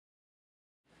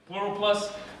Plural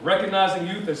Plus, recognizing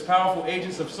youth as powerful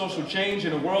agents of social change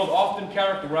in a world often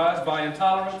characterized by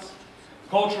intolerance,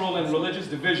 cultural and religious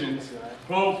divisions.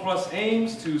 Plural Plus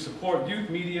aims to support youth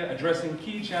media addressing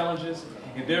key challenges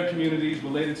in their communities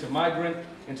related to migrant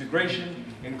integration,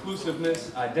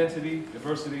 inclusiveness, identity,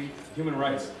 diversity, human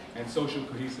rights, and social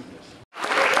cohesiveness.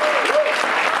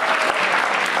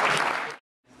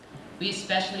 We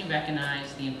especially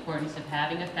recognize the importance of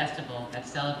having a festival that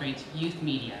celebrates youth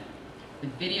media,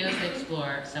 with videos that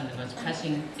explore some of the most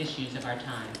pressing issues of our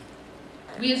time.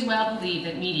 We as well believe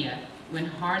that media, when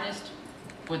harnessed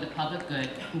for the public good,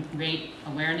 can create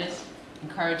awareness,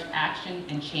 encourage action,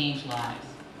 and change lives.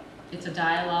 It's a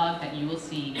dialogue that you will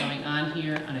see going on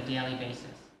here on a daily basis.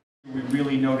 We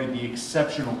really noted the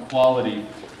exceptional quality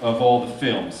of all the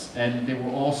films, and they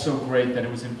were all so great that it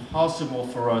was impossible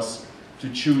for us to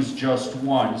choose just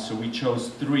one, so we chose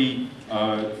three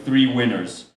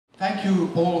winners. Thank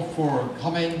you all for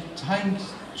coming.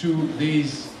 Thanks to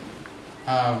these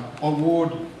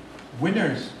award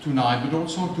winners tonight, but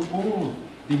also to all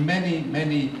the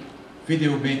many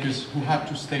video makers who had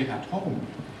to stay at home,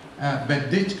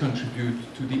 but did contribute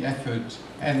to the effort,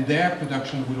 and their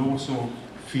production will also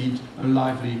feed a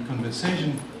lively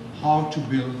conversation how to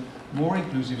build more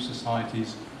inclusive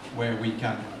societies where we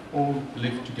can all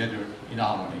live together in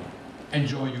harmony.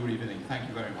 Enjoy your evening. Thank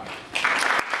you very much.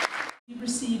 We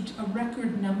received a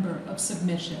record number of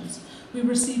submissions. We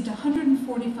received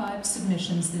 145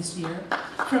 submissions this year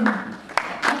from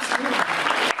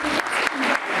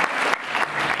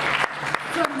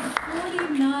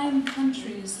 49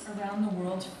 countries around the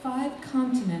world, 5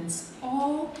 continents,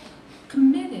 all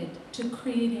committed to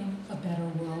creating a better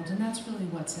world. And that's really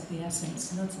what's at the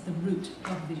essence, and that's at the root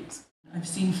of these. I've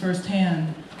seen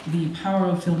firsthand the power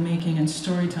of filmmaking and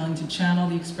storytelling to channel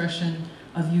the expression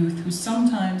of youth who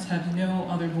sometimes have no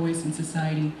other voice in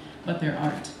society but their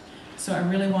art. So I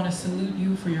really want to salute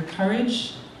you for your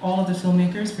courage, all of the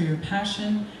filmmakers, for your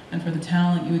passion, and for the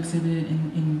talent you exhibited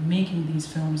in making these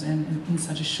films and in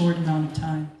such a short amount of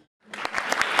time.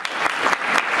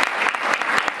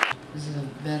 This is a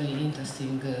very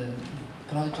interesting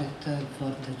project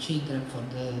for the children, for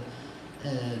the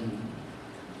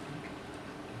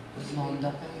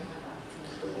mondo.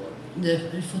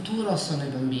 Il futuro sono I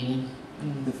bambini.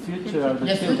 The future are the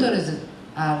The children. future is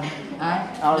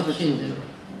are the children.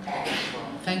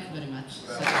 Thank you very much.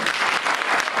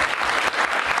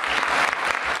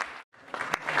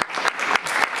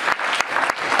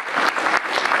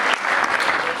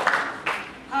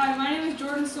 Hi, my name is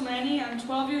Jordan Somani. I'm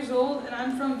 12 years old and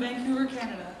I'm from Vancouver,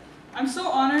 Canada. I'm so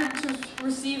honored to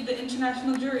receive the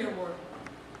International Jury Award.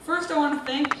 First, I want to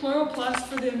thank Plural Plus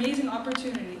for the amazing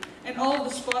opportunity and all of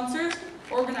the sponsors,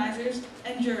 organizers,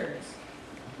 and jurors.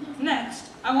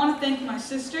 Next, I want to thank my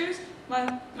sisters,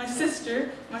 my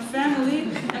sister, my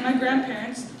family, and my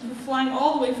grandparents for flying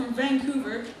all the way from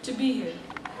Vancouver to be here.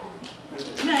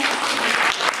 Next,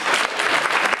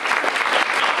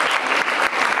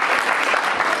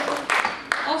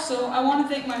 also, I want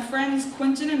to thank my friends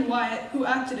Quentin and Wyatt who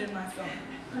acted in my film.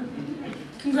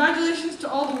 Congratulations to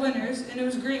all the winners, and it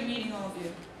was great meeting all of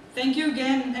you. Thank you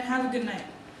again, and have a good night.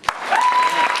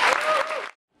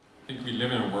 I think we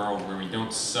live in a world where we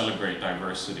don't celebrate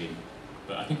diversity,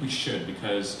 but I think we should,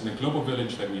 because in the global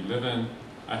village that we live in,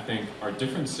 I think our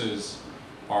differences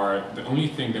are the only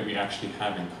thing that we actually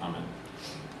have in common.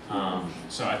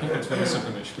 So I think that's really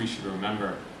something that we should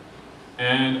remember.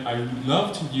 And I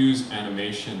love to use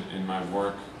animation in my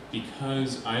work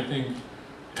because I think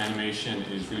animation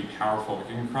is really powerful. It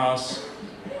can cross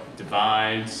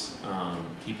divides.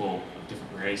 People of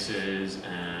different races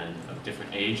and of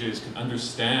different ages can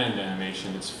understand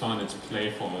animation. It's fun, it's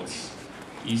playful, it's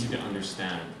easy to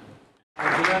understand.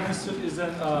 The Institute is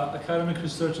an academic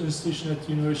research institution at the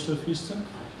University of Houston.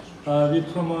 We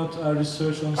promote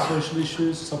research on social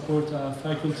issues, support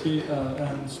faculty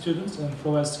and students, and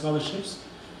provide scholarships.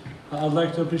 I'd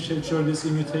like to appreciate this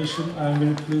invitation. I'm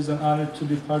very pleased and honored to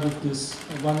be part of this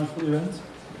wonderful event.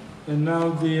 And now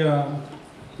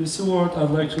this award I'd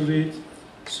like to read.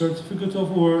 Certificate of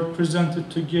Award presented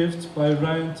to gift by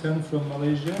Ryan Ten from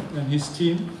Malaysia and his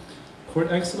team for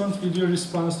excellent video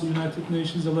response to United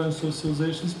Nations Alliance of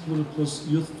Civilizations Plural Plus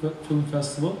Youth Film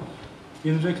Festival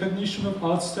in recognition of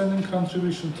outstanding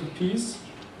contribution to peace,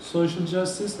 social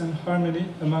justice, and harmony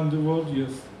among the world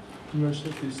youth. University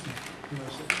of Houston.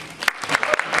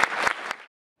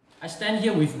 I stand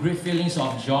here with great feelings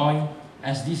of joy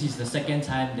as this is the second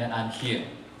time that I'm here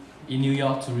in New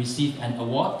York to receive an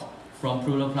award from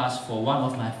Plural Plus for one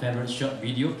of my favorite short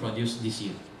video produced this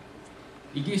year.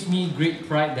 It gives me great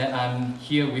pride that I'm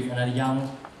here with another young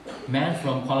man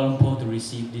from Kuala Lumpur to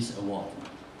receive this award.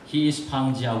 He is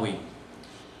Pang Jiawei,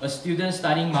 a student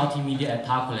studying multimedia at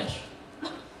Tar College.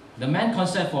 The main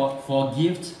concept for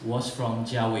gift was from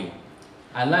Jiawei.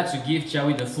 I'd like to give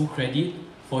Jiawei the full credit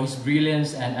for his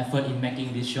brilliance and effort in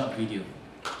making this short video.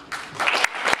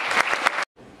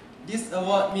 This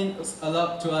award means a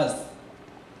lot to us.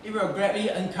 It will greatly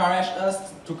encourage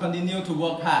us to continue to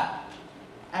work hard.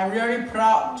 I'm really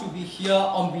proud to be here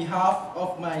on behalf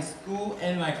of my school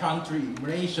and my country,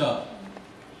 Malaysia.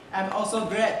 I'm also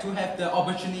glad to have the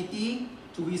opportunity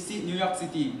to visit New York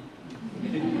City.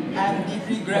 I'm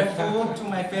deeply grateful to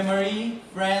my family,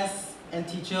 friends, and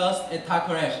teachers at Tar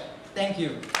College. Thank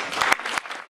you.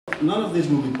 None of this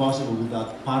would be possible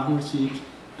without partnerships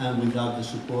and without the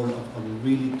support of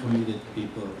really committed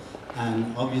people.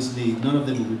 And obviously, none of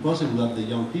them would be possible without the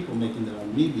young people making their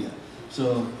own media.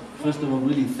 So, first of all,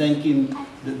 really thanking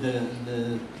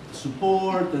the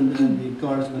support and the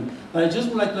encouragement. But I just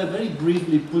would like to very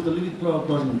briefly put a little bit Plural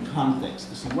Plus in context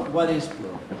to see what is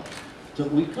Plural Plus. So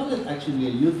we call it actually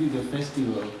a youth video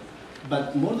festival,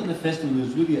 but more than a festival,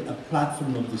 it's really a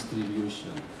platform of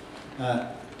distribution.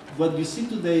 What you see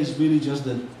today is really just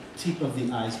the tip of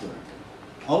the iceberg.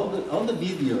 All the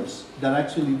videos that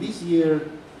actually this year,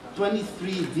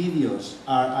 23 videos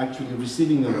are actually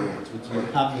receiving awards, which will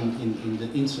happen in the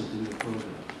insert in the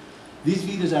program. These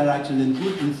videos are actually then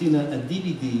put within a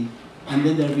DVD, and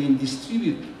then they're being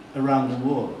distributed around the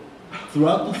world.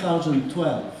 Throughout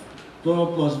 2012,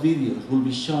 Plural Plus videos will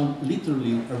be shown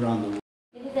literally around the world.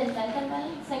 Ladies and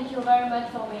gentlemen, thank you very much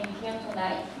for being here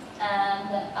tonight. And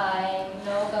I'm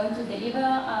now going to deliver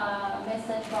a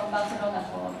message from Barcelona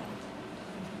Forum.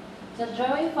 The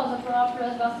jury for the Plural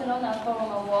Plus Barcelona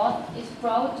Forum Award is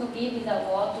proud to give this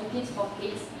award to Kids for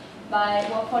Kids by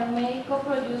Wafolme,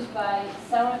 co-produced by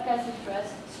Sarah Cassie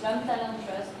Trust, Slum Talent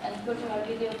Trust, and Cultural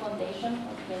Video Foundation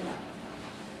of Kenya.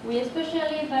 We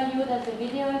especially value that the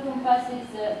video encompasses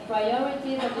the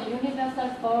priorities of the Universal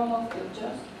Forum of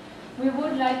Cultures. We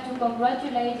would like to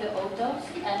congratulate the authors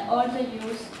and all the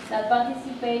youth that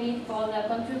participated for their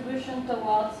contribution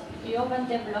towards urban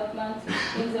development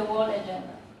in the world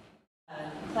agenda.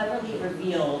 Cleverly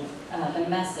revealed the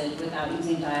message without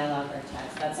using dialogue or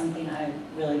text. That's something I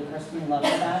really personally love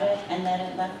about it. And then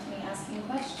it left me asking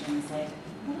questions like,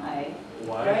 why?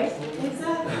 Why? Right?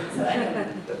 Exactly. So anyway,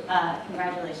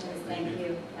 congratulations. Thank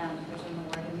you for taking the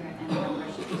award here and for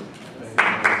worship.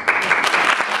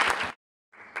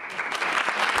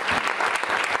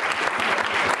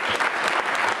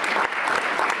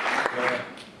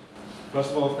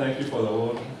 First of all, thank you for the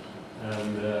award.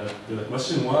 And the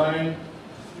question why?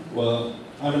 Well,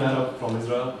 I'm an Arab from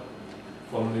Israel,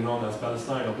 formerly known as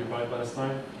Palestine, occupied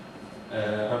Palestine.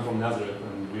 I'm from Nazareth,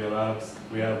 and we are Arabs.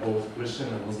 We are both Christian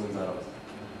and Muslims Arabs.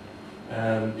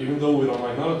 And even though we're a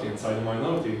minority inside a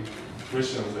minority,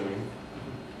 Christians, I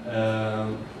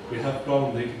mean, we have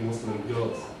problem dating Muslim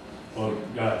girls or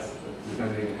guys,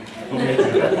 depending on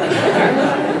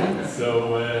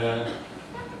So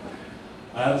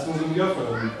I had this Muslim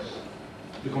girlfriend, and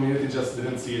the community just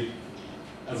didn't see it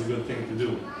as a good thing to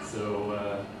do. So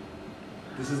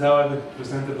this is how I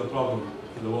presented the problem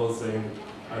to the world, saying,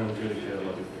 I don't really care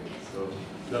about these things. So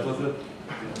that was it.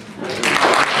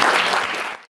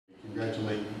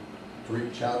 Congratulate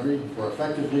Tariq Chowdhury for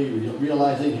effectively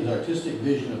realizing his artistic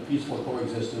vision of peaceful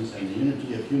coexistence and the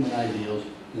unity of human ideals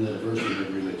in the diversity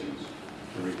of religions.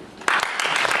 Tariq.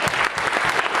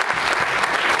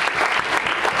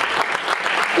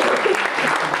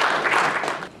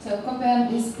 So compare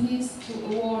this piece to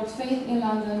award Faith in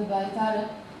London by Tarek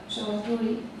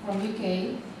Chowdhury from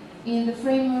UK in the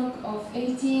framework of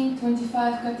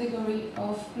 1825 category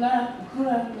of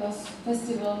Plural Plus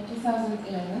Festival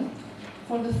 2011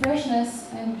 for the freshness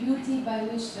and beauty by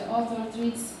which the author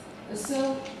treats a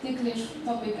so ticklish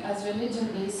topic as religion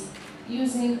is,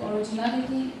 using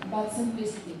originality but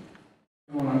simplicity.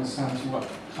 Everyone understands what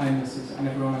kindness is, and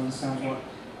everyone understands what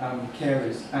care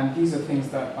is, and these are things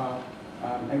that are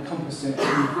encompassed in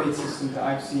every faith system that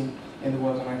I've seen in the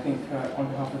world. And I think on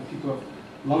behalf of the people of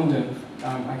London,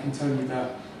 I can tell you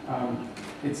that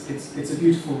it's a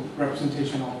beautiful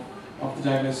representation of the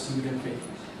diversity within faith.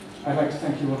 I'd like to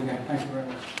thank you all again. Thank you very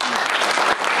much.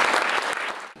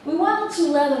 We wanted to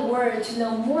let the world to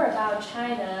know more about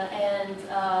China and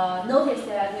notice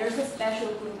that there's a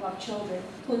special group of children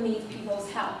who need people's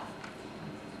help.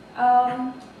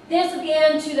 Thanks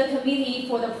again to the committee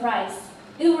for the prize.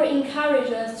 It will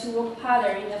encourage us to work harder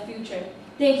in the future.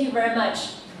 Thank you very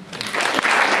much.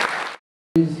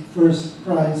 First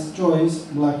prize choice,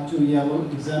 Black to Yellow,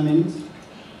 examines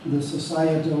the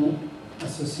societal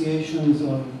associations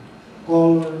of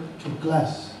color to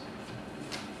class.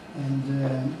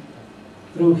 And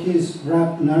Through his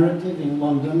rap narrative in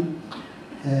London,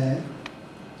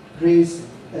 Chris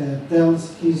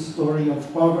tells his story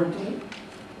of poverty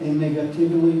and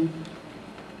negatively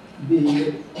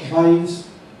biased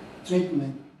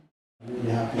treatment.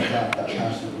 Really happy about that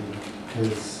passionately,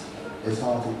 because it's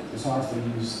hard to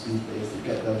use these days to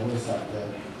get their voice out there,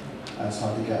 and it's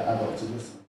hard to get adults to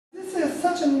listen. This is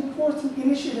such an important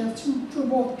initiative to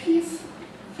promote peace,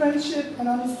 friendship, and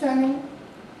understanding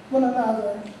one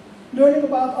another, learning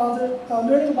about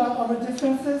our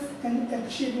differences and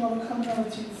appreciating our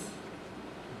commonalities.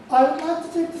 I would like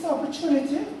to take this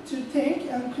opportunity to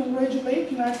thank and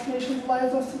congratulate United Nations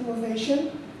Lives of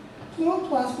Civilization, PLURAL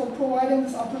Plus, for providing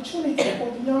this opportunity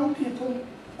for the young people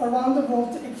around the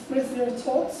world to express their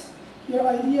thoughts, their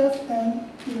ideas, and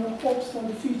their hopes for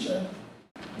the future.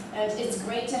 And it's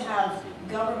great to have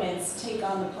governments take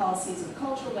on the policies of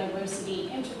cultural diversity,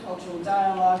 intercultural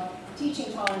dialogue,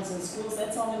 teaching tolerance in schools.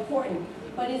 That's all important.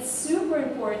 But it's super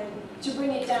important to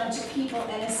bring it down to people,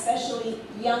 and especially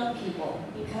young people,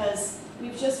 because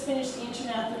we've just finished the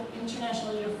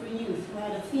International Year for Youth, who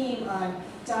had a theme on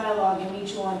dialogue and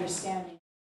mutual understanding.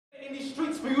 In these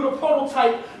streets for you to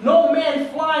prototype, no man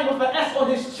flying with an S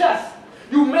on his chest.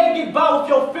 You may get by with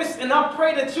your fist, and I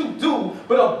pray that you do,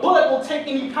 but a bullet will take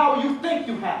any power you think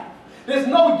you have. There's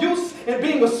no use in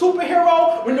being a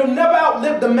superhero when you'll never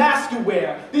outlive the mask you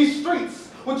wear. These streets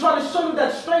will try to show you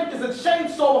that strength is a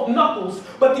chainsaw of knuckles,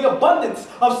 but the abundance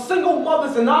of single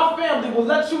mothers in our family will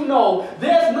let you know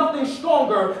there's nothing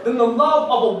stronger than the love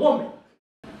of a woman.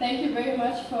 Thank you very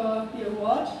much for the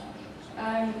award.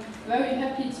 I'm very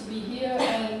happy to be here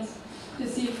and to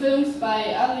see films by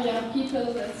other young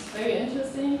people. That's very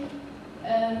interesting.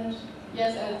 And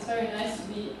yes, and it's very nice to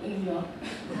be in New York.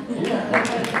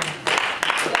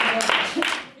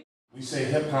 We say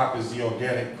hip-hop is the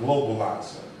organic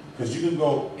globalizer, because you can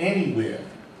go anywhere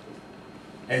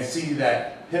and see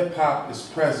that hip-hop is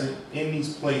present in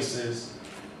these places,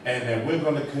 and that we're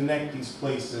going to connect these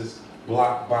places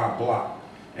block by block.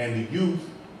 And the youth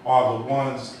are the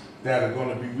ones that are going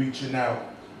to be reaching out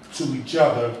to each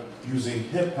other using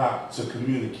hip-hop to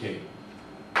communicate.